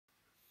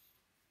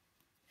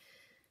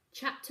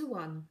Chapter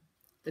 1.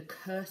 The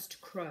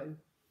Cursed Crow.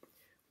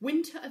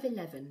 Winter of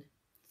 11,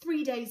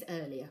 3 days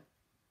earlier.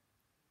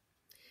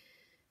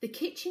 The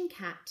kitchen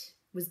cat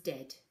was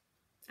dead,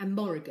 and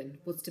Morrigan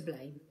was to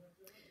blame.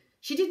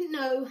 She didn't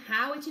know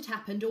how it had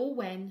happened or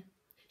when.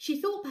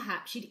 She thought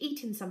perhaps she'd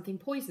eaten something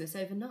poisonous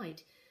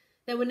overnight.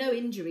 There were no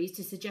injuries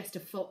to suggest a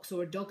fox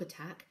or a dog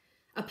attack.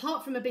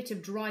 Apart from a bit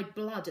of dried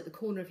blood at the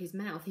corner of his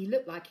mouth, he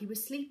looked like he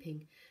was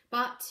sleeping,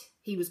 but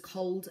he was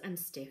cold and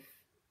stiff.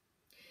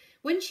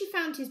 When she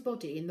found his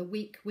body in the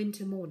weak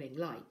winter morning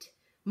light,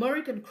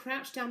 Morrigan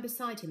crouched down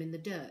beside him in the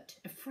dirt,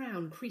 a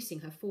frown creasing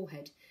her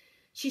forehead.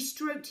 She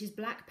stroked his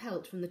black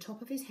pelt from the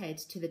top of his head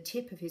to the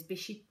tip of his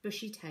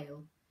bushy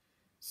tail.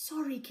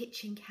 "Sorry,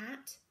 kitchen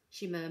cat,"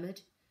 she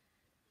murmured.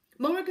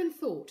 Morrigan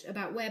thought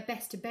about where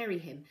best to bury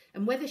him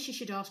and whether she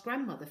should ask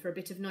grandmother for a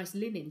bit of nice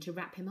linen to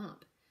wrap him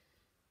up.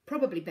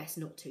 Probably best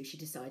not to, she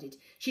decided.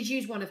 She'd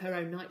use one of her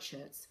own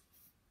nightshirts.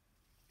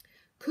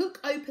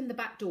 Cook opened the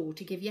back door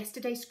to give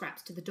yesterday's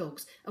scraps to the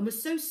dogs and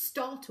was so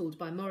startled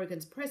by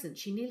Morrigan's presence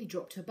she nearly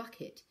dropped her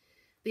bucket.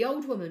 The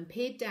old woman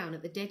peered down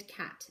at the dead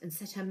cat and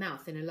set her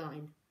mouth in a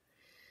line.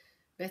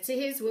 "Better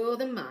his will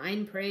than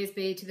mine, praise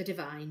be to the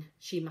divine,"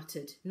 she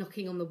muttered,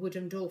 knocking on the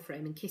wooden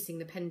doorframe and kissing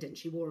the pendant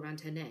she wore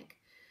around her neck.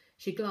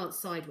 She glanced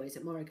sideways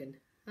at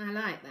Morrigan. "I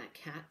like that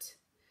cat."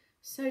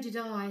 "So did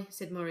I,"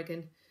 said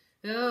Morrigan.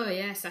 "Oh,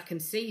 yes, I can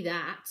see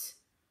that."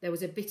 There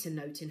was a bitter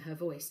note in her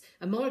voice,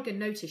 and Morrigan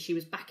noticed she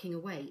was backing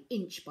away,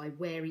 inch by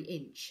wary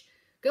inch.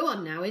 "Go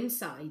on now,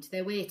 inside.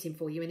 They're waiting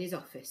for you in his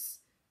office."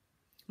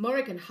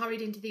 Morrigan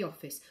hurried into the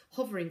office,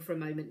 hovering for a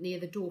moment near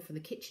the door from the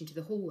kitchen to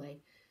the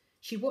hallway.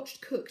 She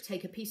watched Cook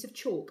take a piece of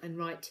chalk and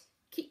write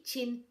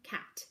 "Kitchen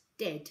Cat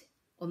Dead"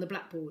 on the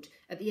blackboard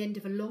at the end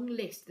of a long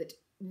list that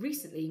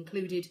recently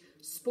included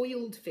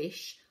spoiled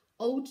fish,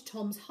 Old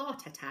Tom's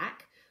heart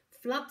attack,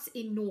 floods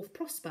in North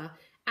Prosper,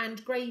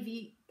 and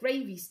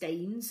gravy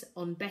stains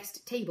on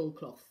best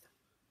tablecloth.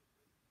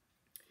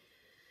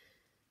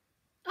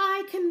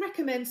 "I can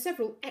recommend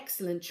several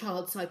excellent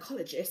child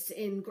psychologists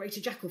in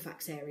Greater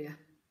Jackalfax area."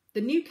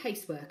 The new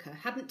caseworker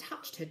hadn't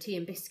touched her tea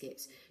and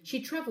biscuits.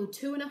 She'd travelled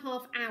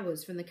 2.5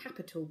 hours from the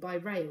capital by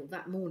rail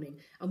that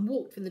morning and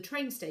walked from the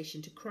train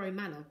station to Crow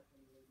Manor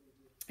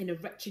in a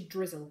wretched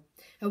drizzle.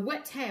 Her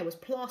wet hair was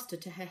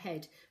plastered to her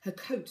head, her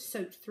coat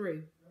soaked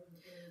through.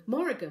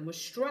 Morrigan was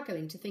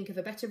struggling to think of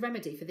a better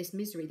remedy for this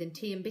misery than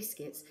tea and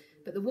biscuits,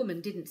 but the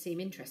woman didn't seem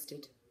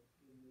interested.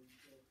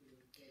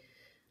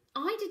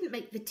 "I didn't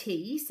make the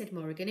tea," said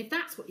Morrigan, "if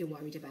that's what you're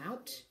worried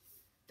about."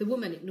 The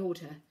woman ignored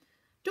her.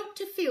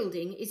 "Dr.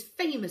 Fielding is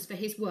famous for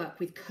his work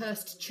with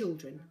cursed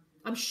children.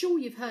 I'm sure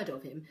you've heard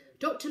of him.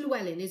 Dr.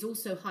 Llewellyn is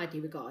also highly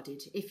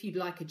regarded, if you'd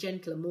like a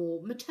gentler,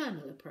 more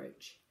maternal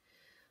approach."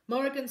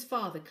 Morrigan's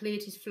father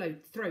cleared his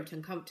throat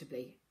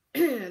uncomfortably.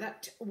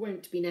 "That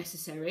won't be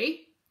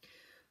necessary."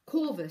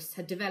 Corvus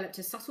had developed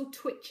a subtle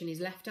twitch in his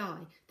left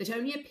eye that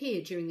only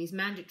appeared during these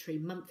mandatory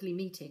monthly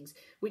meetings,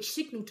 which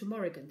signalled to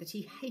Morrigan that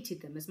he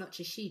hated them as much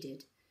as she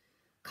did.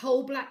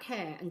 Coal-black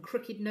hair and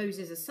crooked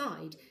noses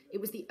aside, it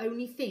was the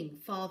only thing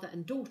father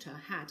and daughter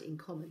had in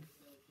common.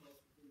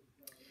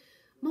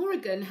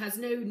 "Morrigan has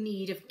no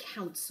need of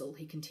counsel,"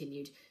 he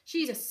continued.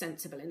 "She's a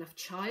sensible enough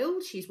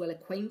child. She's well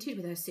acquainted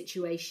with her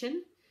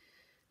situation."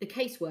 The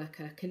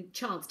caseworker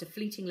chanced a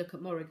fleeting look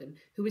at Morrigan,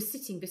 who was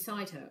sitting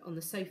beside her on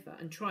the sofa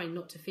and trying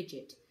not to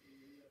fidget.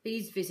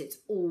 These visits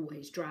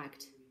always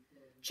dragged.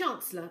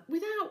 "Chancellor,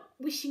 without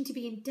wishing to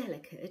be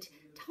indelicate,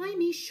 time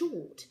is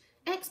short.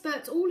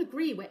 Experts all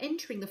agree we're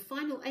entering the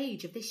final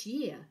age of this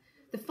year,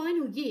 the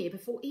final year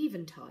before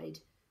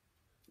eventide."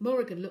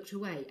 Morrigan looked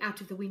away,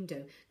 out of the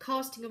window,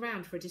 casting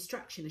around for a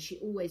distraction as she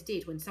always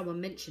did when someone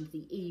mentioned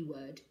the E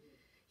word.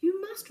 "You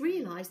must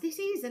realise this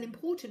is an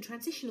important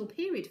transitional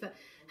period for—"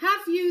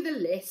 "Have you the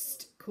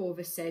list?"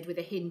 Corvus said with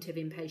a hint of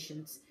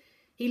impatience.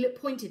 He looked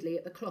pointedly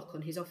at the clock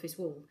on his office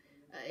wall.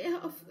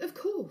 Of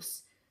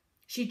course."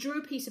 She drew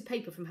a piece of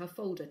paper from her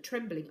folder,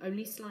 trembling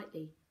only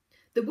slightly.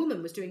 The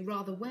woman was doing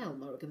rather well,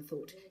 Morrigan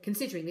thought,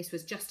 considering this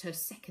was just her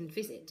second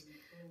visit.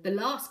 The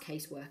last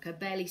caseworker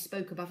barely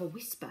spoke above a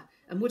whisper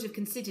and would have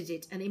considered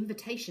it an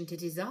invitation to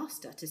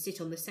disaster to sit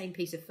on the same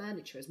piece of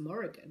furniture as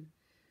Morrigan.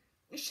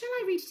 "Shall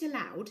I read it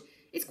aloud?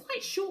 It's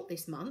quite short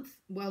this month."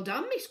 "Well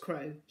done, Miss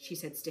Crow," she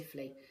said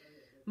stiffly.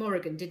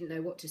 Morrigan didn't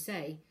know what to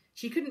say.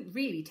 She couldn't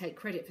really take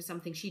credit for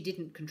something she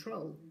didn't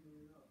control.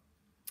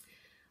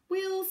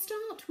 "We'll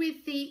start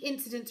with the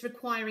incident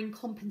requiring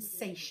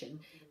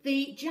compensation.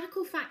 The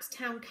Jackalfax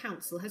Town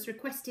Council has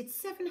requested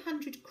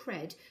 700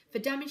 cred for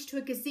damage to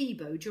a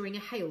gazebo during a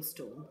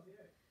hailstorm."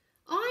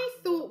 "I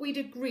thought we'd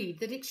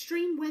agreed that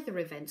extreme weather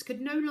events could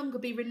no longer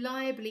be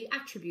reliably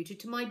attributed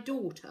to my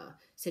daughter,"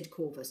 said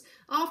Corvus,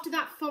 "after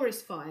that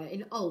forest fire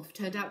in Ulf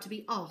turned out to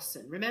be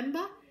arson,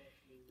 remember?"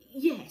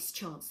 "Yes,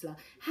 Chancellor.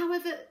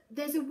 However,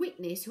 there's a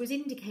witness who has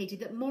indicated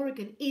that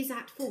Morrigan is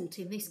at fault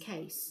in this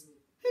case."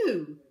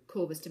 "Who?"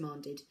 Corvus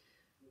demanded.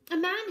 "A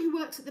man who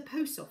works at the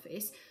post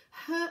office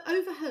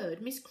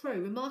overheard Miss Crow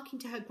remarking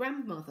to her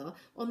grandmother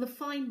on the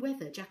fine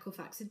weather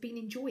Jackalfax had been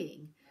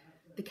enjoying."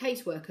 The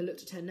caseworker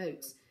looked at her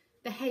notes.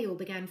 The hail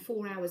began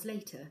 4 hours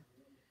later.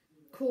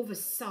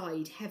 Corvus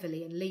sighed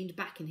heavily and leaned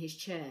back in his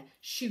chair,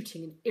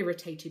 shooting an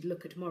irritated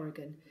look at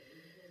Morrigan.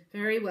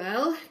 Very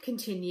well,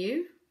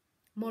 continue.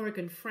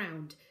 Morrigan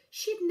frowned.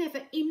 She had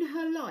never in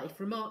her life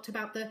remarked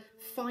about the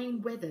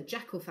fine weather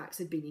Jackalfax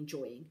had been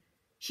enjoying.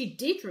 She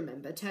did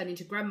remember turning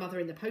to grandmother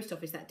in the post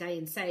office that day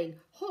and saying,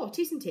 "Hot,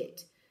 isn't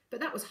it?" But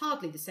that was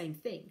hardly the same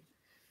thing.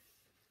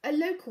 A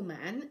local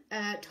man,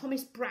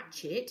 Thomas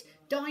Bratchett,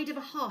 died of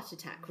a heart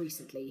attack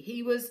recently.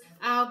 He was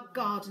our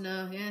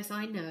gardener. Yes,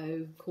 I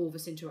know,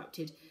 Corvus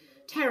interrupted.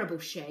 Terrible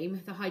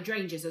shame. The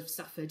hydrangeas have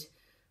suffered.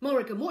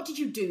 Morrigan, what did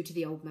you do to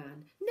the old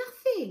man?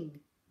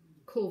 Nothing.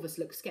 Corvus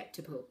looked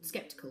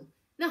sceptical.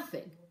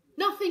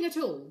 Nothing at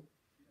all.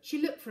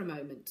 She looked for a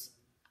moment.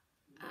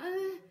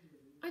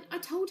 I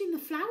told him the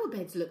flower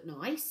beds looked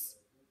nice.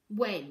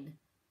 When?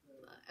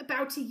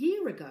 About a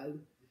year ago.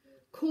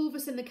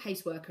 Corvus and the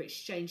caseworker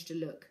exchanged a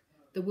look.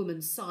 The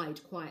woman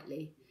sighed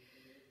quietly.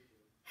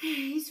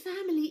 His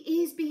family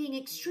is being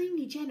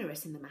extremely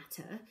generous in the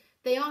matter.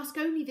 They ask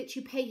only that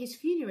you pay his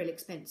funeral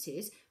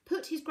expenses,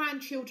 put his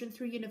grandchildren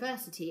through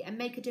university and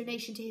make a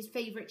donation to his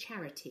favourite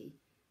charity.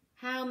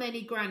 How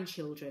many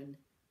grandchildren?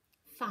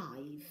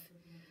 5.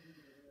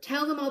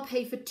 Tell them I'll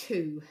pay for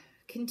 2.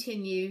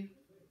 Continue.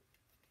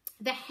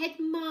 The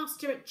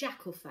headmaster at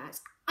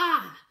Jackalfax.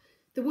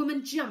 The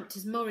woman jumped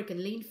as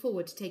Morrigan leaned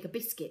forward to take a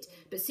biscuit,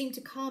 but seemed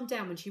to calm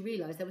down when she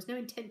realised there was no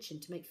intention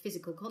to make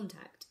physical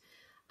contact.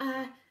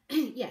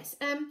 Yes,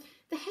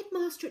 the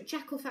headmaster at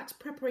Jackalfax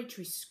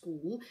Preparatory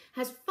School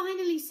has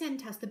finally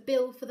sent us the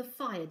bill for the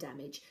fire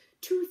damage.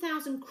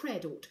 2,000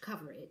 cred ought to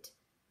cover it.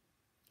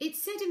 It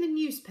said in the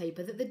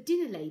newspaper that the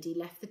dinner lady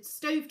left the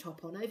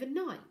stovetop on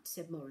overnight,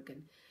 said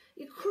Morrigan.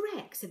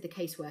 Correct, said the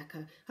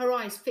caseworker, her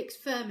eyes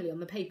fixed firmly on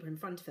the paper in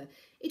front of her.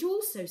 It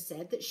also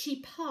said that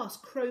she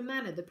passed Crow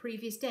Manor the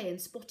previous day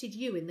and spotted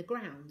you in the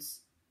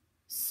grounds.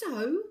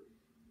 So?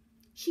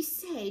 She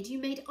said you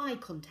made eye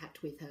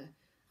contact with her.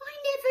 I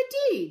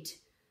never did.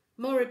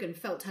 Morrigan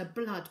felt her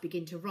blood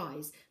begin to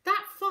rise.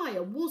 That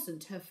fire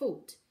wasn't her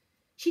fault.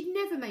 She'd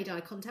never made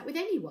eye contact with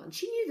anyone.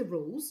 She knew the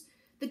rules.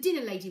 The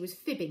dinner lady was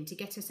fibbing to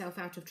get herself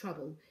out of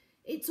trouble.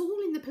 It's all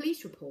in the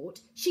police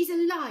report. She's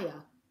a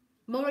liar.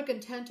 Morrigan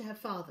turned to her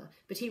father,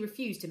 but he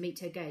refused to meet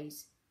her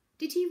gaze.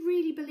 Did he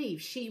really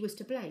believe she was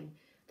to blame?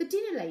 The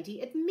dinner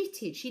lady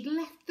admitted she'd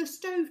left the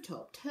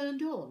stovetop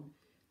turned on.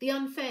 The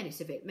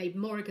unfairness of it made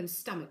Morrigan's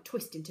stomach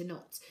twist into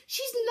knots.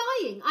 She's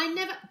lying!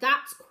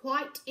 That's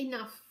quite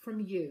enough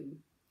from you,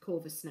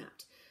 Corvus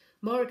snapped.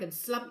 Morrigan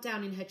slumped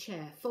down in her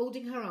chair,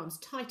 folding her arms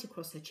tight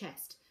across her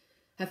chest.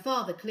 Her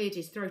father cleared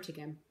his throat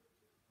again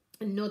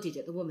and nodded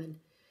at the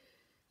woman.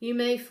 You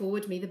may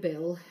forward me the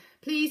bill.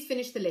 Please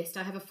finish the list.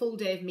 I have a full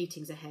day of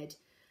meetings ahead.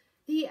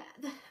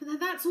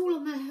 That's all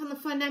on the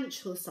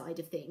financial side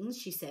of things,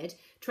 she said,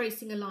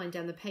 tracing a line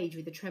down the page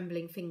with a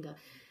trembling finger.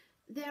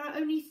 There are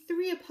only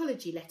 3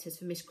 apology letters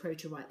for Miss Crow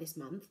to write this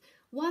month.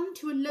 One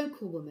to a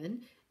local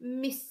woman,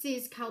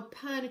 Mrs.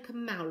 Calpurnica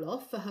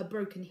Mauloff, for her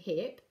broken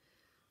hip.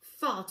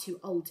 Far too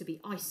old to be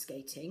ice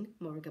skating,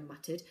 Morrigan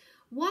muttered.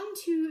 One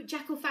to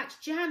Jackalfax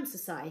Jam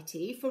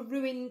Society for a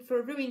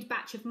ruined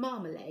batch of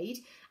marmalade,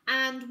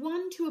 and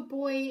one to a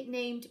boy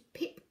named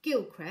Pip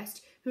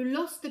Gilchrist who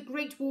lost the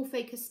Great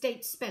Wolfacre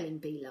State spelling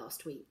bee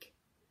last week.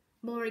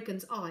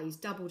 Morrigan's eyes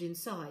doubled in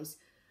size.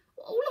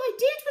 All I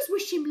did was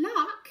wish him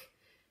luck.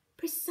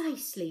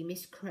 Precisely,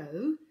 Miss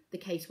Crow, the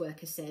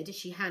caseworker said as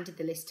she handed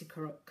the list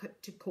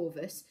to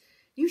Corvus.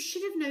 You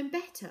should have known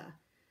better.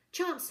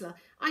 Chancellor,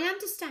 I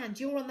understand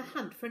you're on the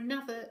hunt for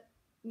another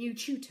new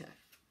tutor.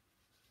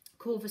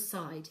 Corvus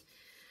sighed.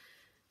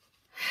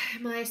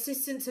 My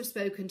assistants have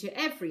spoken to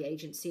every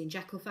agency in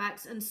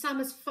Jackalfax, and some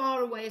as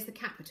far away as the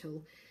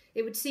capital.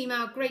 It would seem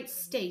our great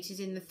state is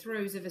in the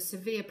throes of a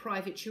severe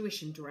private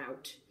tuition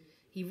drought.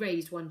 He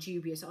raised one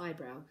dubious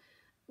eyebrow.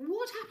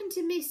 What happened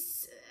to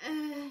Miss...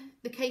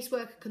 The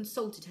caseworker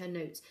consulted her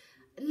notes.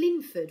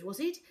 Linford, was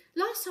it?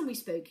 Last time we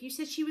spoke, you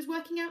said she was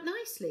working out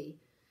nicely.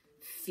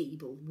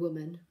 Feeble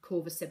woman,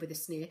 Corvus said with a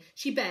sneer.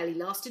 She barely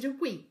lasted a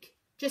week.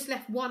 Just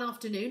left one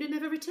afternoon and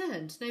never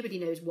returned. Nobody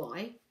knows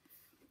why.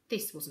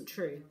 This wasn't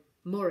true.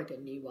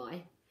 Morrigan knew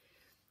why.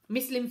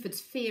 Miss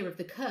Linford's fear of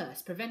the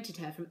curse prevented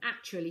her from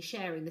actually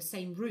sharing the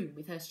same room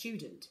with her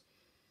student.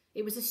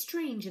 It was a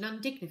strange and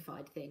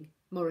undignified thing,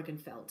 Morrigan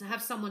felt, to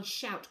have someone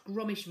shout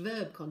Gromish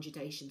verb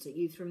conjugations at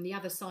you from the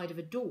other side of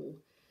a door.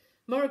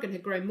 Morrigan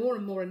had grown more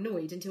and more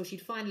annoyed until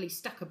she'd finally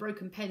stuck a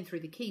broken pen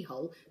through the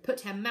keyhole,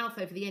 put her mouth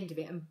over the end of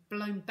it and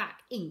blown back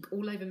ink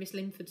all over Miss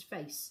Linford's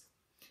face.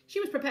 She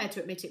was prepared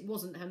to admit it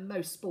wasn't her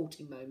most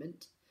sporting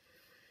moment.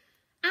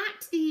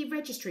 At the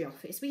registry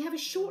office, we have a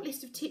short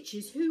list of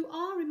teachers who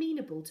are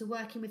amenable to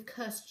working with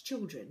cursed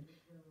children.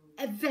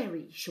 A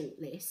very short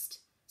list,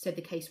 said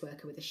the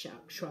caseworker with a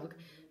shrug.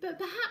 But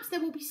perhaps there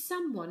will be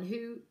someone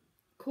who...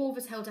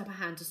 Corvus held up a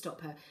hand to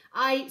stop her.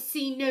 I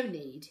see no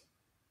need.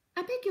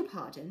 I beg your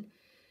pardon?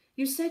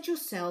 You said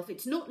yourself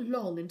it's not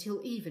long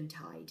until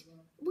eventide.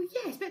 Well,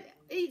 yes, but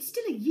it's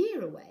still a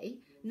year away.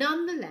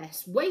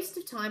 Nonetheless, waste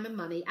of time and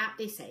money at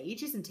this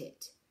age, isn't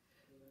it?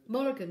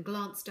 Morrigan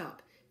glanced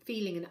up,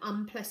 feeling an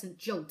unpleasant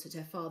jolt at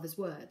her father's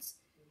words.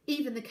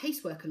 Even the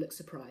caseworker looked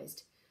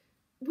surprised.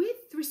 With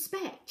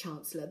respect,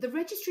 Chancellor, the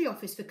Registry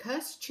Office for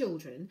Cursed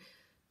Children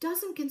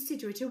doesn't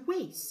consider it a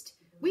waste.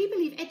 We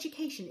believe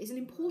education is an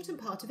important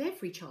part of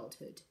every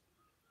childhood.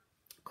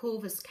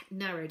 Corvus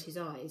narrowed his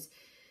eyes.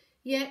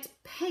 Yet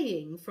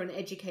paying for an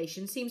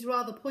education seems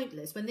rather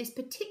pointless when this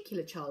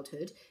particular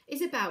childhood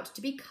is about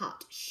to be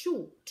cut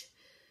short.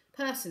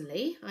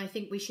 Personally, I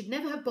think we should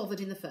never have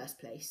bothered in the first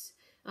place.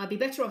 I'd be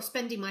better off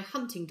sending my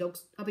hunting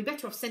dogs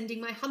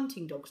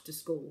to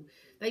school.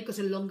 They've got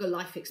a longer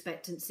life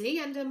expectancy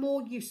and are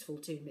more useful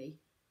to me.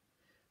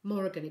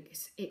 Morrigan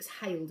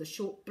exhaled a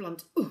short,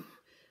 blunt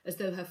oof, as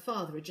though her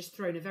father had just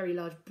thrown a very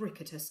large brick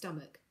at her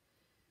stomach.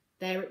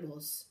 There it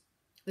was.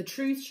 The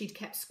truth she'd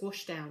kept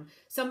squashed down,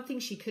 something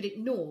she could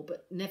ignore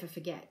but never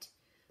forget.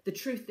 The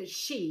truth that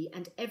she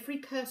and every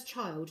cursed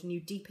child knew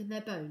deep in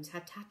their bones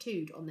had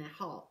tattooed on their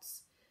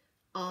hearts.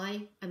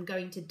 I am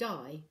going to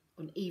die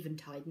on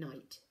Eventide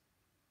night.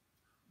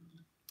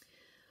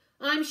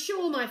 I'm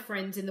sure my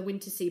friends in the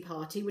Wintersea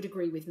party would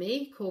agree with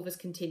me, Corvus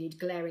continued,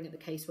 glaring at the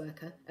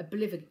caseworker,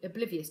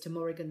 oblivious to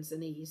Morrigan's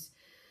unease.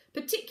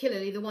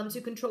 Particularly the ones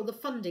who control the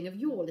funding of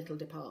your little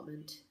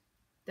department.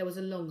 There was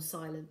a long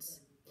silence.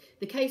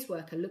 The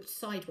caseworker looked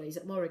sideways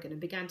at Morrigan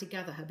and began to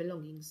gather her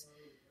belongings.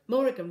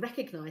 Morrigan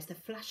recognised the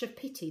flash of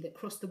pity that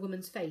crossed the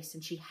woman's face,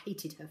 and she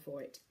hated her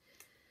for it.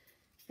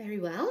 Very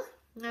well.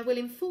 I will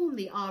inform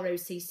the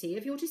ROCC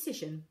of your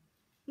decision.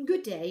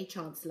 Good day,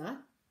 Chancellor.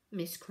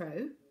 Miss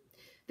Crow.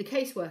 The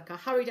caseworker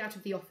hurried out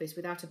of the office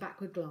without a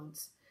backward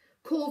glance.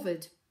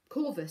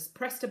 Corvus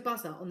pressed a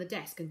buzzer on the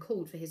desk and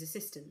called for his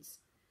assistance.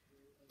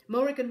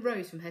 Morrigan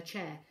rose from her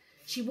chair.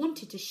 She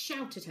wanted to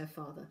shout at her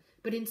father,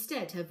 but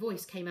instead her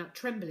voice came out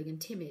trembling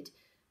and timid.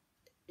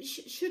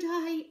 Should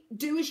I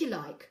do as you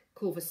like?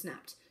 Corvus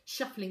snapped,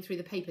 shuffling through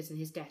the papers in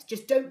his desk.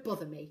 Just don't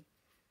bother me.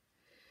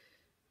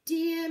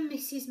 Dear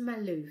Mrs.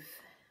 Maloof,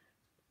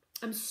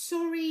 I'm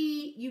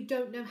sorry you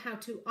don't know how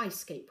to ice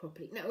skate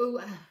properly. No,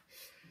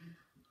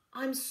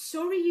 I'm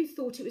sorry you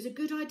thought it was a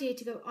good idea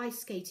to go ice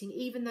skating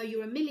even though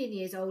you're 1,000,000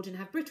 years old and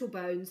have brittle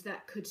bones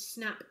that could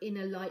snap in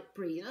a light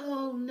breeze.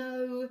 Oh,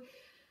 no.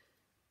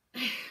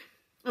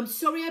 I'm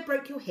sorry I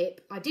broke your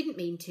hip. I didn't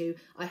mean to.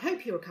 I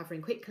hope you're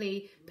recovering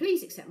quickly.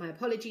 Please accept my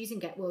apologies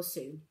and get well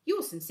soon.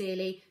 Yours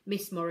sincerely,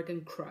 Miss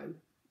Morrigan Crow.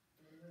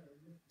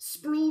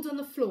 Sprawled on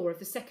the floor of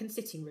the second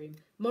sitting room,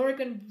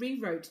 Morrigan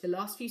rewrote the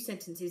last few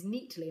sentences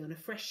neatly on a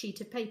fresh sheet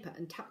of paper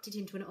and tucked it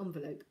into an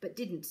envelope, but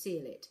didn't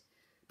seal it.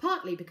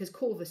 Partly because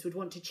Corvus would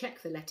want to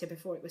check the letter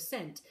before it was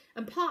sent,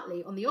 and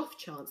partly on the off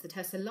chance that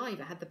her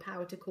saliva had the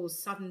power to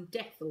cause sudden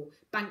death or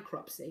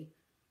bankruptcy.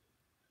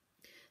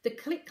 The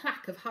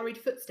click-clack of hurried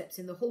footsteps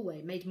in the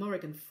hallway made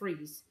Morrigan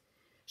freeze.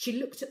 She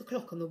looked at the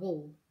clock on the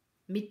wall.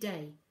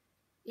 Midday.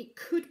 It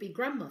could be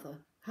grandmother,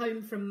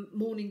 home from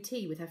morning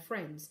tea with her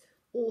friends,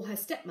 or her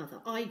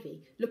stepmother,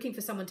 Ivy, looking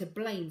for someone to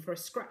blame for a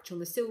scratch on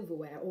the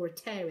silverware or a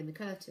tear in the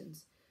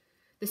curtains.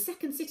 The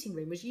second sitting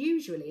room was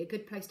usually a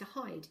good place to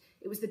hide.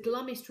 It was the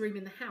glummest room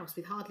in the house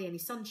with hardly any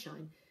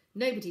sunshine.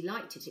 Nobody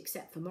liked it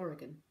except for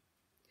Morrigan.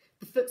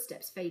 The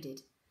footsteps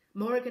faded.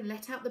 Morrigan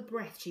let out the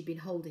breath she'd been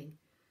holding.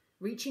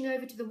 Reaching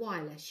over to the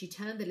wireless, she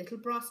turned the little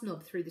brass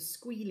knob through the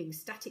squealing,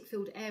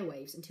 static-filled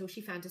airwaves until she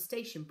found a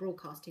station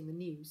broadcasting the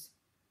news.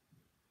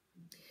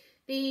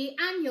 The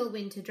annual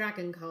Winter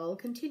Dragon Cull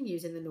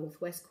continues in the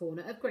northwest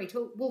corner of Great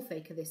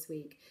Wolfacre this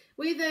week,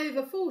 with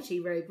over 40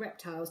 rogue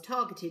reptiles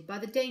targeted by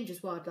the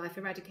Dangerous Wildlife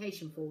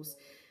Eradication Force.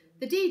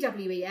 The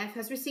DWEF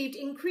has received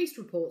increased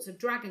reports of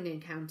dragon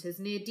encounters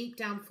near Deep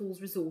Down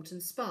Falls Resort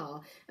and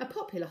Spa, a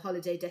popular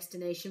holiday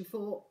destination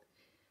for...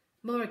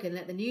 Morrigan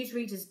let the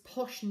newsreader's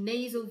posh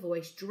nasal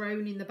voice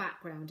drone in the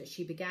background as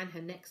she began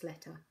her next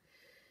letter.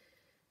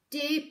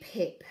 Dear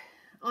Pip,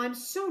 I'm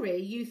sorry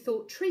you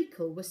thought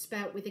treacle was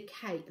spelt with a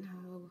K.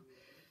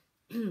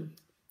 No.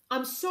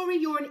 I'm sorry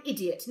you're an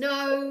idiot.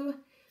 No.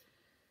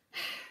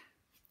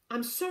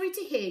 I'm sorry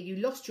to hear you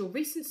lost your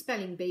recent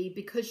spelling bee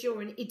because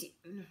you're an idiot.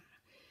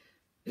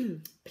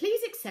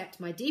 Please accept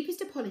my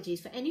deepest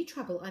apologies for any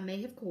trouble I may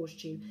have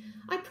caused you.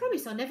 I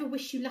promise I'll never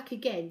wish you luck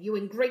again, you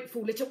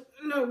ungrateful little...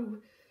 No.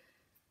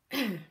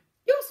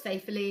 Yours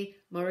faithfully,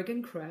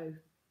 Morrigan Crow.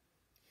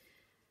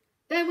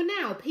 There were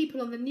now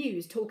people on the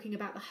news talking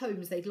about the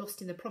homes they'd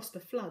lost in the Prosper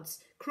floods,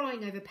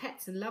 crying over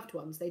pets and loved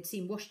ones they'd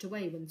seen washed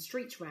away when the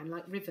streets ran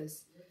like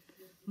rivers.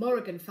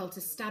 Morrigan felt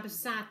a stab of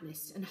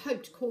sadness and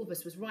hoped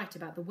Corvus was right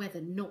about the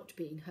weather not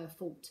being her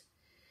fault.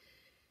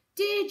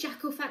 Dear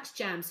Jackalfat's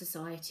Jam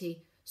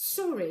Society,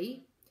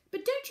 sorry,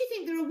 but don't you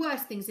think there are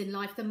worse things in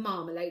life than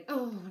marmalade?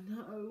 Oh,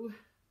 no.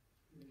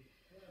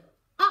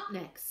 Up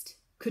next...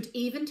 Could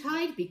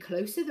Eventide be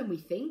closer than we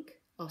think?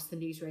 Asked the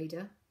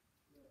newsreader.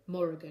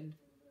 Morrigan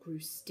grew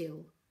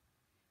still.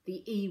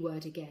 The E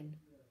word again.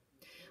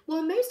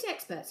 While most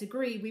experts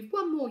agree we've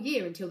one more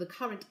year until the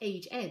current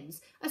age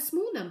ends, a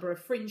small number of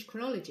fringe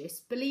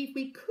chronologists believe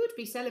we could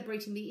be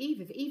celebrating the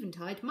eve of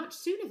Eventide much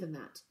sooner than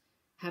that.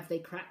 Have they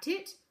cracked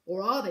it,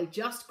 or are they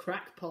just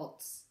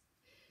crackpots?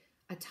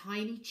 A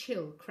tiny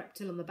chill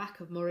crept along the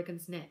back of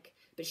Morrigan's neck,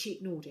 but she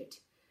ignored it.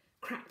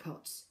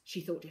 Crackpots,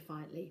 she thought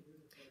defiantly.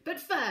 But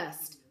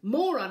first,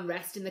 more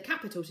unrest in the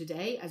capital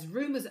today as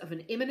rumours of an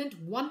imminent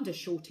wonder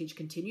shortage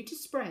continue to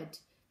spread,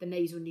 the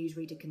nasal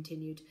newsreader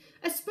continued.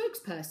 A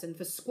spokesperson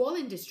for Squall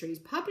Industries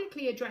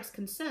publicly addressed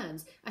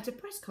concerns at a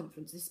press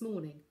conference this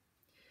morning.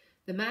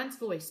 The man's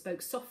voice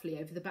spoke softly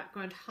over the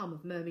background hum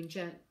of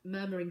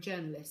murmuring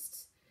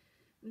journalists.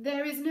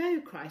 There is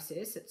no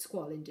crisis at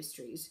Squall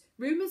Industries.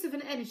 Rumours of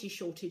an energy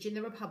shortage in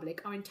the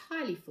Republic are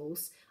entirely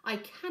false. I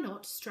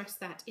cannot stress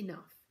that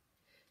enough.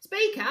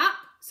 Speak up,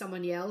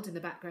 someone yelled in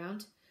the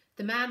background.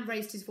 The man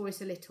raised his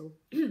voice a little.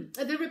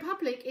 The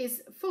Republic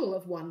is full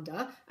of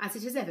wonder, as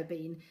it has ever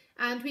been,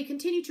 and we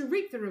continue to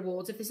reap the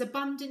rewards of this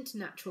abundant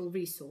natural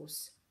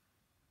resource.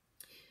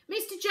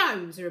 Mr.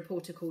 Jones, a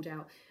reporter called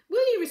out,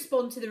 will you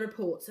respond to the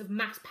reports of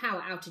mass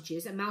power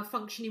outages and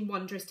malfunctioning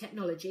wondrous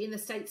technology in the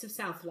states of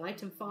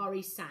Southlight and Far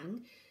East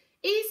Sang?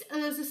 Is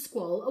Urza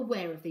Squall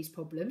aware of these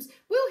problems?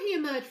 Will he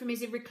emerge from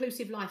his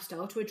reclusive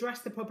lifestyle to address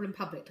the problem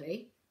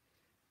publicly?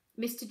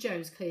 Mr.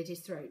 Jones cleared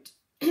his throat.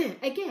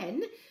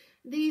 Again,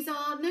 these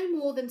are no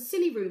more than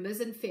silly rumours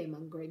and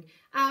fear-mongering.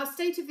 Our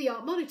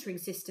state-of-the-art monitoring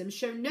systems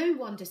show no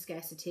wonder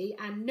scarcity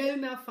and no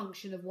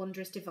malfunction of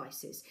wondrous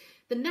devices.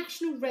 The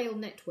National Rail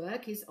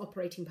Network is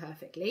operating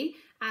perfectly,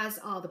 as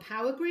are the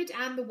power grid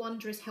and the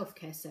wondrous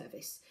healthcare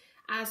service.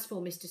 As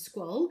for Mr.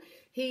 Squall,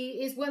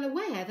 he is well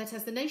aware that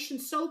as the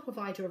nation's sole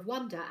provider of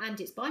wonder and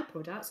its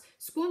byproducts,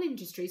 Squall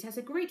Industries has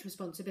a great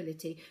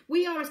responsibility.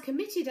 We are as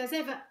committed as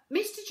ever...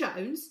 Mr.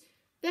 Jones,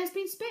 there's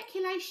been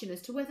speculation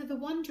as to whether the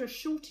wondrous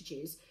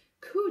shortages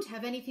could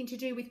have anything to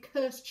do with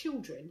cursed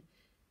children.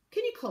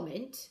 Can you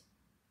comment?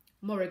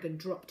 Morrigan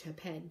dropped her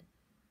pen.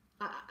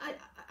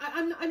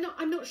 I'm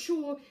not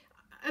sure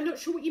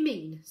what you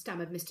mean,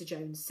 stammered Mr.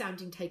 Jones,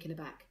 sounding taken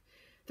aback.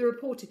 The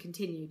reporter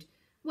continued.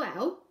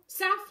 Well,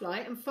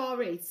 Southlight and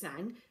Far East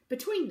Sang,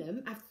 between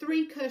them, have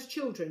 3 cursed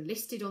children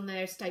listed on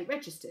their estate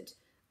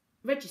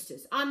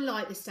registers,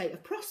 unlike the state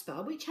of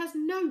Prosper, which has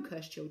no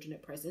cursed children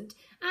at present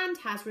and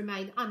has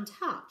remained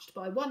untouched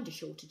by wonder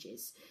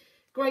shortages.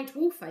 Great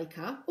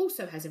Wolfacre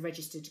also has a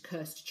registered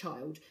cursed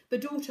child, the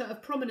daughter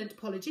of prominent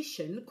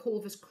politician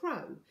Corvus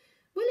Crow.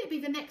 Will it be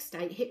the next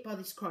state hit by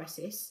this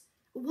crisis?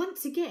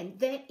 Once again,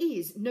 there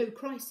is no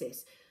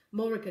crisis.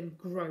 Morrigan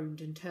groaned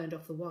and turned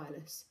off the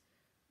wireless.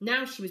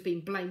 Now she was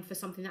being blamed for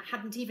something that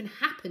hadn't even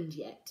happened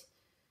yet.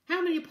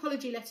 How many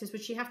apology letters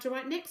would she have to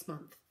write next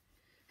month?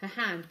 Her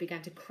hand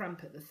began to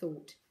cramp at the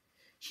thought.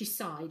 She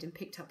sighed and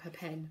picked up her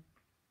pen.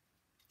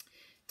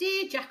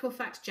 Dear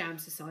Jackalfat Jam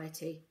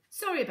Society,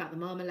 sorry about the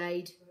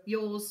marmalade.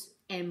 Yours,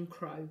 M.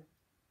 Crow.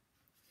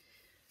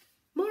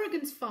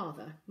 Morrigan's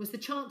father was the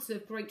Chancellor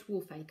of Great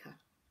Wolfacre,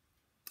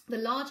 the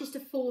largest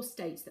of 4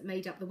 states that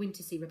made up the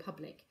Wintersea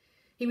Republic.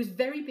 He was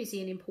very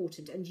busy and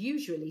important and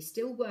usually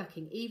still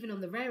working even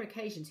on the rare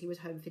occasions he was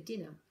home for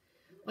dinner.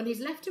 On his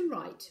left and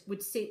right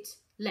would sit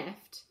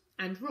left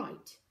and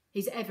right,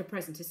 his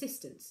ever-present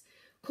assistants.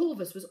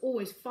 Corvus was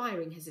always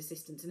firing his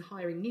assistants and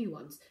hiring new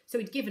ones, so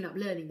he'd given up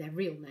learning their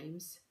real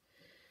names.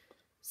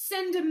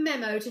 Send a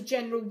memo to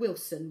General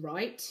Wilson,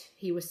 right?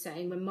 He was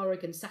saying when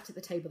Morrigan sat at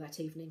the table that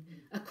evening.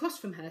 Across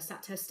from her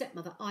sat her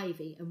stepmother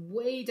Ivy, and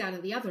way down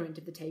at the other end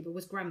of the table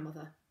was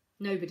grandmother.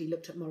 Nobody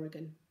looked at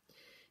Morrigan.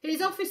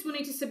 His office will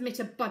need to submit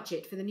a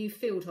budget for the new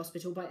field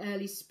hospital by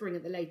early spring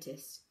at the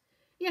latest.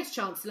 Yes,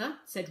 Chancellor,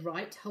 said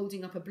Wright,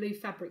 holding up a blue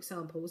fabric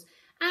samples.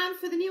 And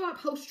for the new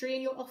upholstery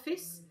in your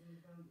office?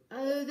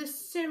 The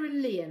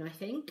cerulean, I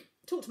think.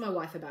 Talk to my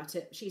wife about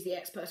it. She's the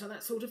expert on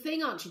that sort of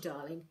thing, aren't you,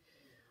 darling?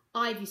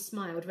 Ivy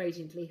smiled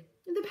radiantly.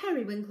 The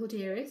periwinkle,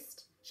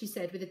 dearest, she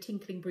said with a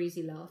tinkling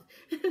breezy laugh,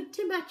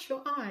 to match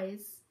your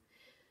eyes.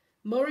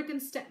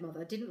 Morrigan's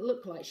stepmother didn't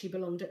look like she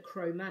belonged at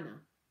Crow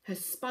Manor. Her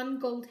spun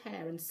gold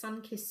hair and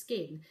sun-kissed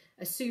skin,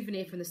 a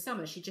souvenir from the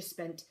summer she just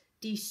spent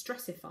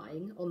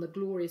de-stressifying on the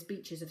glorious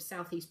beaches of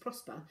southeast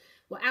Prosper,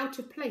 were out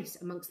of place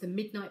amongst the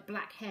midnight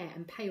black hair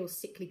and pale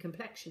sickly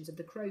complexions of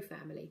the Crow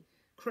family.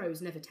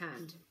 Crows never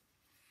tanned.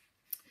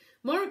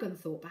 Morrigan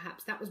thought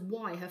perhaps that was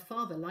why her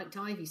father liked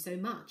Ivy so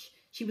much.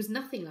 She was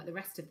nothing like the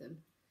rest of them.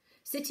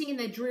 Sitting in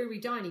their dreary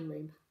dining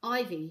room,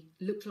 Ivy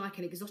looked like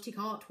an exotic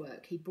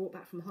artwork he'd brought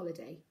back from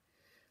holiday.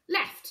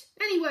 Left.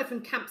 Any word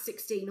from Camp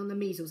 16 on the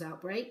measles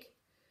outbreak?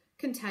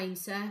 Contained,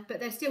 sir, but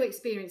they're still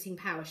experiencing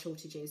power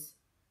shortages.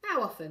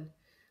 How often?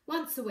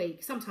 Once a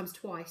week, sometimes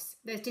twice.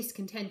 There's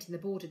discontent in the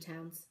border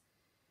towns.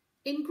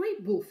 In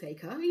Great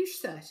Wolfacre, are you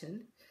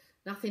certain?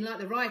 Nothing like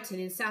the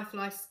rioting in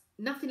Southlight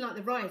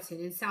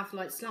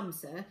slums,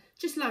 sir.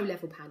 Just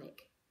low-level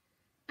panic.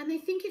 And they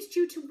think it's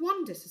due to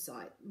wonder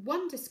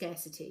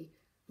scarcity.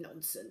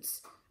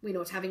 Nonsense. We're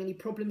not having any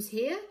problems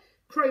here.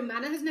 Crow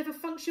Manor has never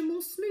functioned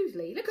more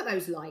smoothly. Look at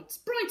those lights,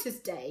 bright as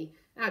day.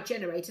 Our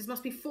generators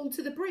must be full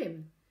to the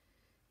brim.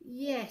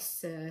 Yes,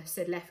 sir,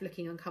 said Left,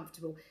 looking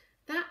uncomfortable.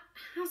 That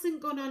hasn't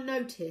gone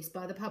unnoticed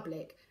by the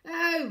public.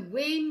 Oh,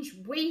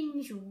 whinge,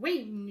 whinge,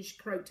 whinge,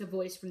 croaked a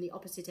voice from the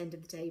opposite end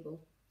of the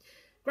table.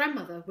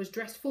 Grandmother was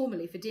dressed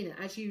formally for dinner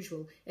as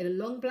usual, in a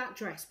long black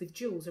dress with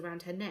jewels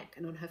around her neck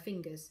and on her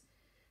fingers.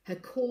 Her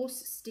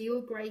coarse,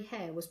 steel-grey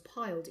hair was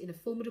piled in a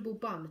formidable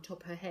bun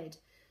atop her head.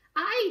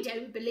 "I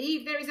don't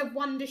believe there is a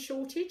wonder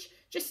shortage,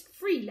 just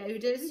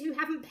freeloaders who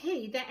haven't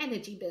paid their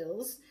energy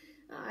bills.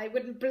 I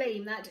wouldn't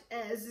blame that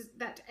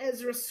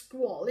Ezra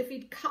squall if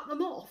he'd cut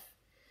them off."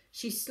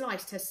 She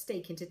sliced her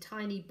steak into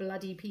tiny,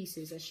 bloody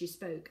pieces as she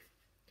spoke.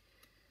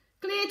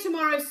 "Clear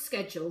tomorrow's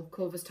schedule,"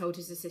 Corvus told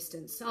his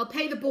assistants. "I'll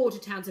pay the border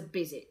towns a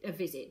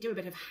visit, do a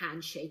bit of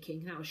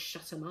handshaking, and I'll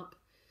shut 'em up."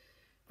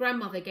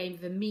 Grandmother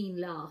gave a mean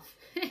laugh.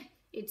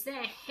 "It's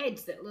their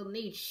heads that will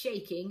need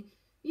shaking.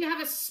 You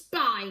have a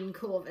spine,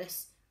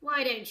 Corvus.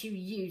 Why don't you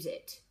use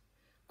it?"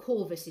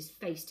 Corvus's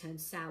face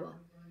turned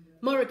sour.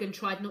 Morrigan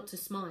tried not to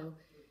smile.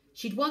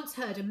 She'd once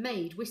heard a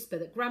maid whisper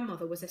that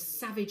Grandmother was a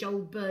savage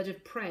old bird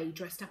of prey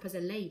dressed up as a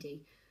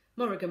lady.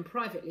 Morrigan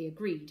privately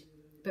agreed,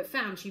 but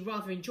found she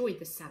rather enjoyed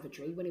the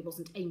savagery when it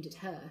wasn't aimed at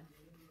her.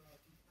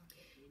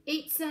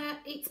 It's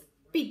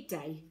bid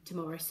day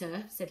tomorrow,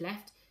 sir," said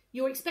Left.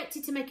 "You're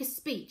expected to make a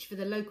speech for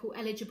the local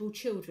eligible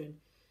children."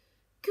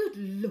 "Good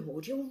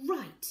Lord, you're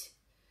right."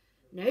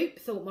 "Nope,"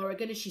 thought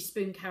Morrigan as she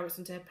spooned carrots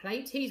onto her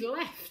plate. "He's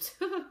left."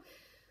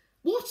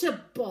 "What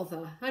a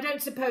bother. I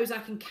don't suppose I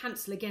can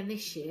cancel again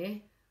this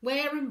year.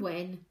 Where and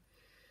when?"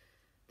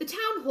 "The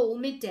town hall,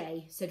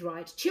 midday," said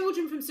Wright.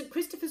 "Children from St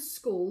Christopher's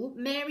School,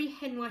 Mary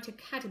Henright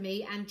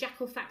Academy and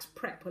Jackalfax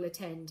Prep will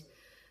attend."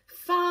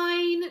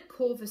 "Fine,"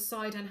 Corvus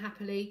sighed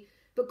unhappily.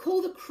 "But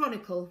call the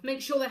Chronicle.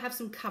 Make sure they have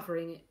someone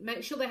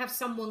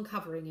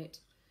covering it."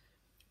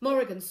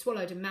 Morrigan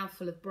swallowed a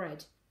mouthful of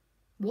bread.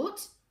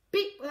 What's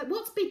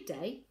bid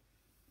day?"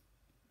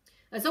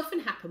 As often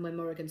happened when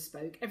Morrigan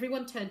spoke,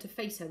 everyone turned to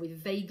face her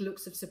with vague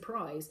looks of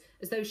surprise,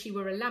 as though she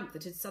were a lamp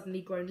that had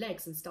suddenly grown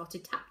legs and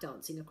started tap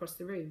dancing across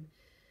the room.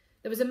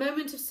 There was a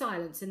moment of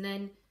silence, and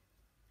then,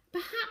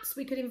 "Perhaps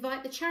we could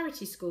invite the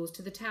charity schools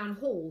to the town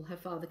hall," her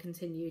father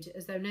continued,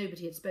 as though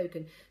nobody had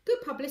spoken.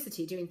 "Good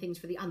publicity doing things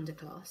for the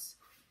underclass."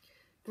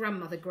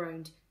 Grandmother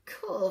groaned.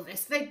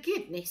 "Corvus, for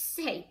goodness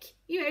sake,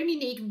 you only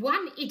need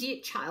one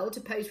idiot child to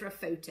pose for a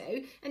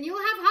photo and you'll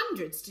have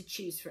hundreds to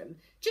choose from.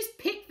 Just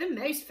pick the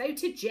most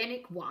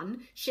photogenic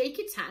one, shake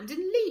its hand and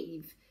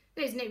leave.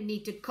 There's no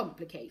need to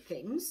complicate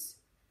things."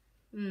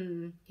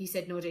 He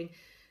said, nodding.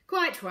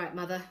 "Quite right,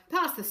 Mother.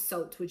 Pass the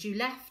salt, would you,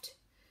 Left?"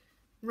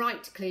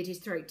 Wright cleared his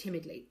throat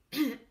timidly.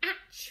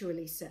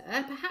 "Actually,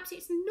 sir, perhaps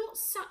it's not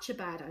such a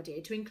bad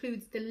idea to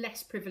include the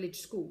less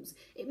privileged schools.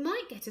 It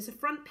might get us a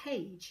front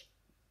page."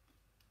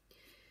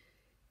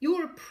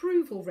 "Your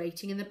approval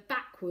rating in the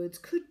backwards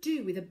could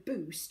do with a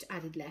boost,"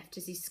 added Left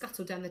as he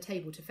scuttled down the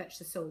table to fetch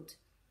the salt.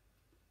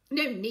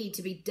 "No need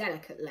to be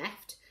delicate,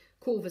 Left."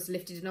 Corvus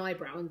lifted an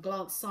eyebrow and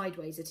glanced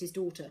sideways at his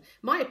daughter.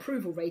 "My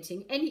approval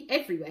rating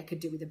everywhere could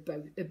do with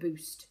a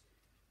boost."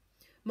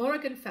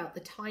 Morrigan felt the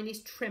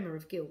tiniest tremor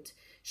of guilt.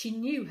 She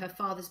knew her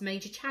father's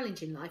major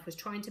challenge in life was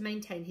trying to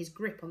maintain his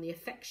grip on the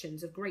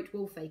affections of Great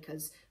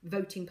Wolfacre's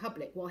voting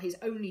public while his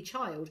only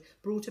child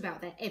brought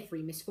about their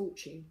every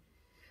misfortune.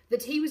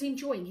 That he was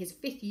enjoying his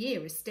 5th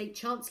year as State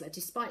Chancellor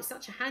despite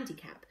such a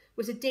handicap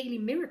was a daily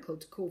miracle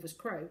to Corvus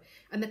Crow,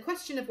 and the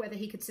question of whether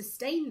he could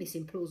sustain this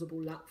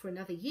implausible luck for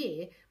another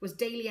year was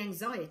daily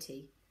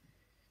anxiety.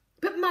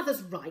 "But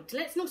Mother's right,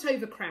 let's not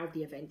overcrowd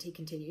the event," he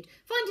continued.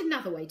 "Find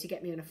another way to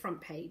get me on a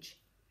front page."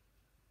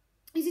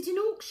 "Is it an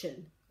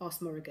auction?"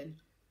 asked Morrigan.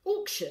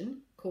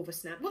 "Auction?"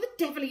 Corvus snapped. "What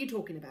the devil are you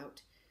talking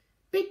about?"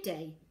 "Bid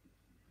day."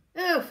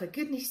 "Oh, for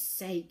goodness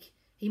sake."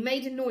 He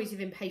made a noise of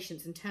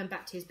impatience and turned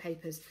back to his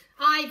papers.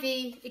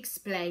 "Ivy,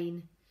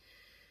 explain."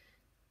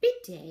 "Bid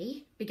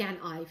day," began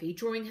Ivy,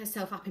 drawing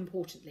herself up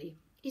importantly,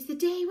 "is the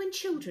day when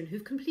children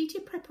who've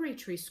completed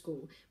preparatory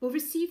school will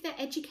receive their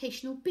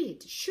educational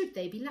bid, should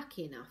they be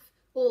lucky enough."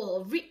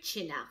 "Or rich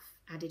enough,"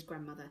 added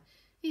Grandmother.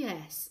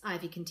 "Yes,"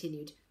 Ivy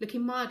continued,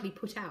 looking mildly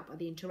put out by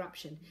the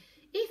interruption.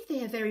 "If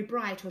they are very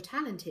bright or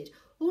talented,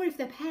 or if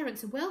their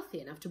parents are wealthy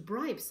enough to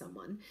bribe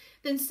someone,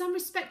 then some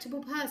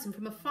respectable person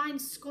from a fine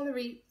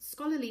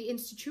scholarly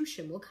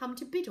institution will come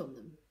to bid on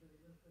them."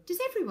 "Does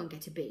everyone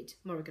get a bid?"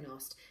 Morrigan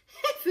asked.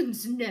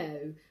 "Heavens,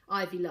 no!"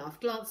 Ivy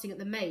laughed, glancing at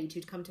the maid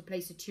who'd come to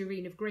place a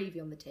tureen of gravy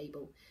on the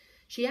table.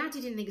 She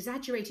added in an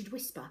exaggerated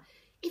whisper,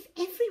 "If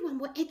everyone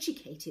were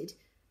educated,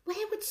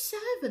 where would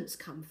servants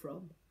come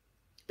from?"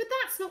 "But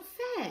that's not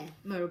fair,"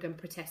 Morrigan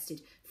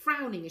protested,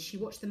 frowning as she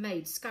watched the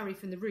maid scurry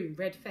from the room,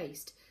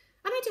 red-faced.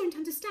 "And I don't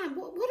understand.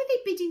 What are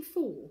they bidding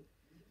for?"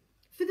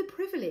 "For the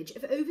privilege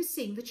of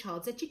overseeing the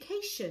child's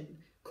education,"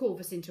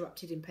 Corvus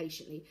interrupted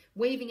impatiently,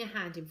 waving a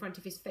hand in front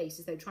of his face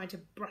as though trying to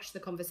brush the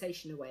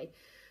conversation away.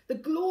 "The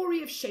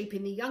glory of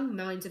shaping the young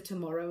minds of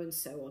tomorrow," and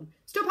so on.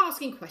 "Stop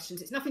asking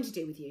questions. It's nothing to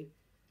do with you.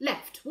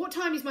 Left, what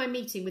time is my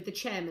meeting with the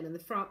chairman and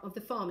of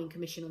the Farming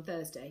Commission on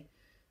Thursday?"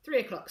 3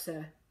 o'clock,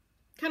 sir."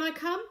 "Can I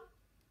come?"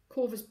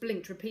 Corvus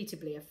blinked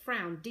repeatedly, a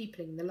frown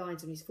deepening the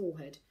lines on his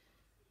forehead.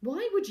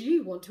 "Why would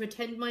you want to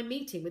attend my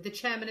meeting with the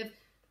chairman of—"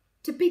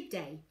 "To bid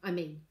day, I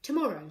mean,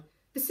 tomorrow.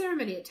 The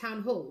ceremony at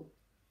Town Hall."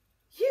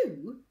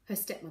 "You," her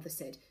stepmother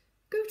said,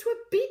 "go to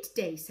a bid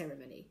day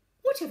ceremony?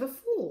 Whatever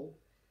for?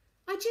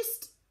 I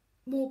just...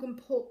 Morrigan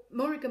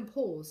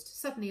paused,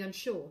 suddenly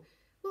unsure.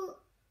 Well,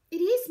 it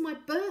is my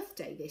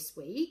birthday this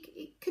week.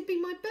 It could be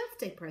my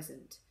birthday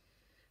present.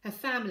 Her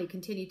family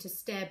continued to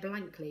stare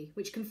blankly,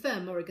 which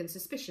confirmed Morrigan's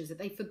suspicions that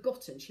they'd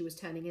forgotten she was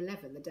turning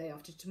 11 the day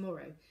after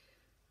tomorrow.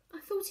 I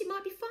thought it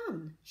might be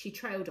fun, she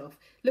trailed off,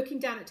 looking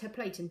down at her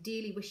plate and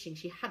dearly wishing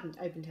she hadn't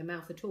opened her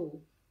mouth at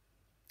all.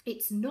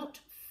 It's not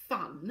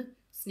fun,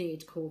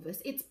 sneered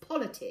Corvus. It's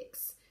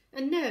politics.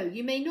 And no,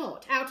 you may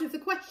not. Out of the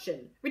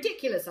question.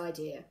 Ridiculous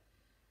idea.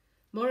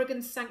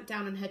 Morrigan sank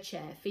down in her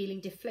chair, feeling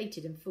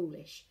deflated and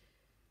foolish.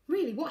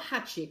 Really, what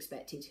had she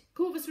expected?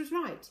 Corvus was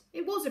right.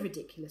 It was a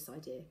ridiculous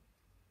idea.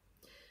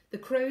 The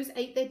crows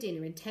ate their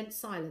dinner in tense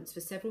silence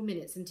for several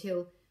minutes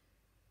until...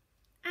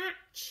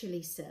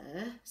 Actually,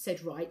 sir,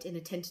 said Wright in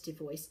a tentative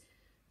voice.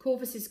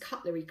 Corvus's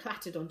cutlery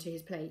clattered onto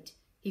his plate.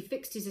 He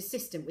fixed his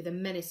assistant with a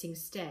menacing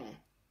stare.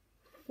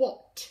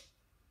 What?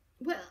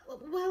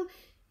 Well,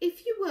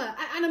 if you were,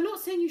 and I'm not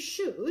saying you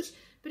should,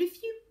 but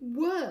if you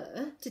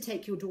were to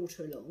take your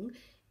daughter along,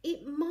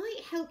 it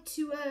might help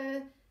to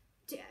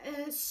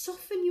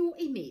soften your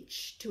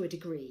image to a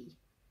degree.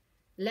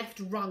 Left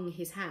wrung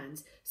his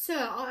hands. Sir,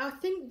 I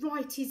think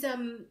Wright is,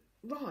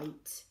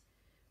 right.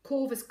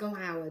 Corvus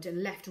glowered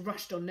and Left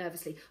rushed on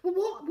nervously.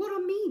 Well, what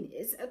I mean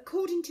is,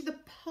 according to the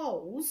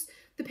polls,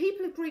 the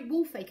people of Great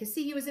Wolfacre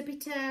see you as a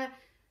bit,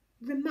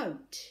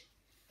 remote.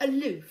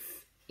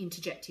 Aloof,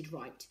 interjected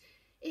Wright.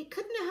 It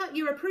couldn't hurt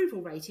your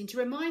approval rating to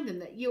remind them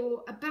that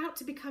you're about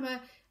to become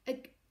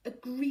a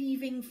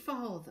grieving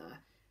father.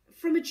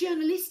 From a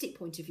journalistic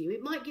point of view,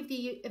 it might give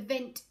the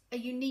event a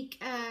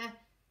unique,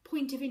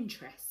 point of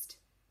interest.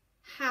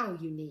 How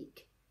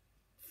unique?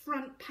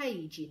 Front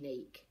page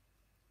unique.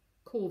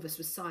 Corvus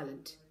was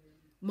silent.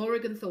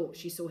 Morrigan thought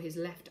she saw his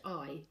left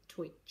eye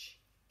twitch.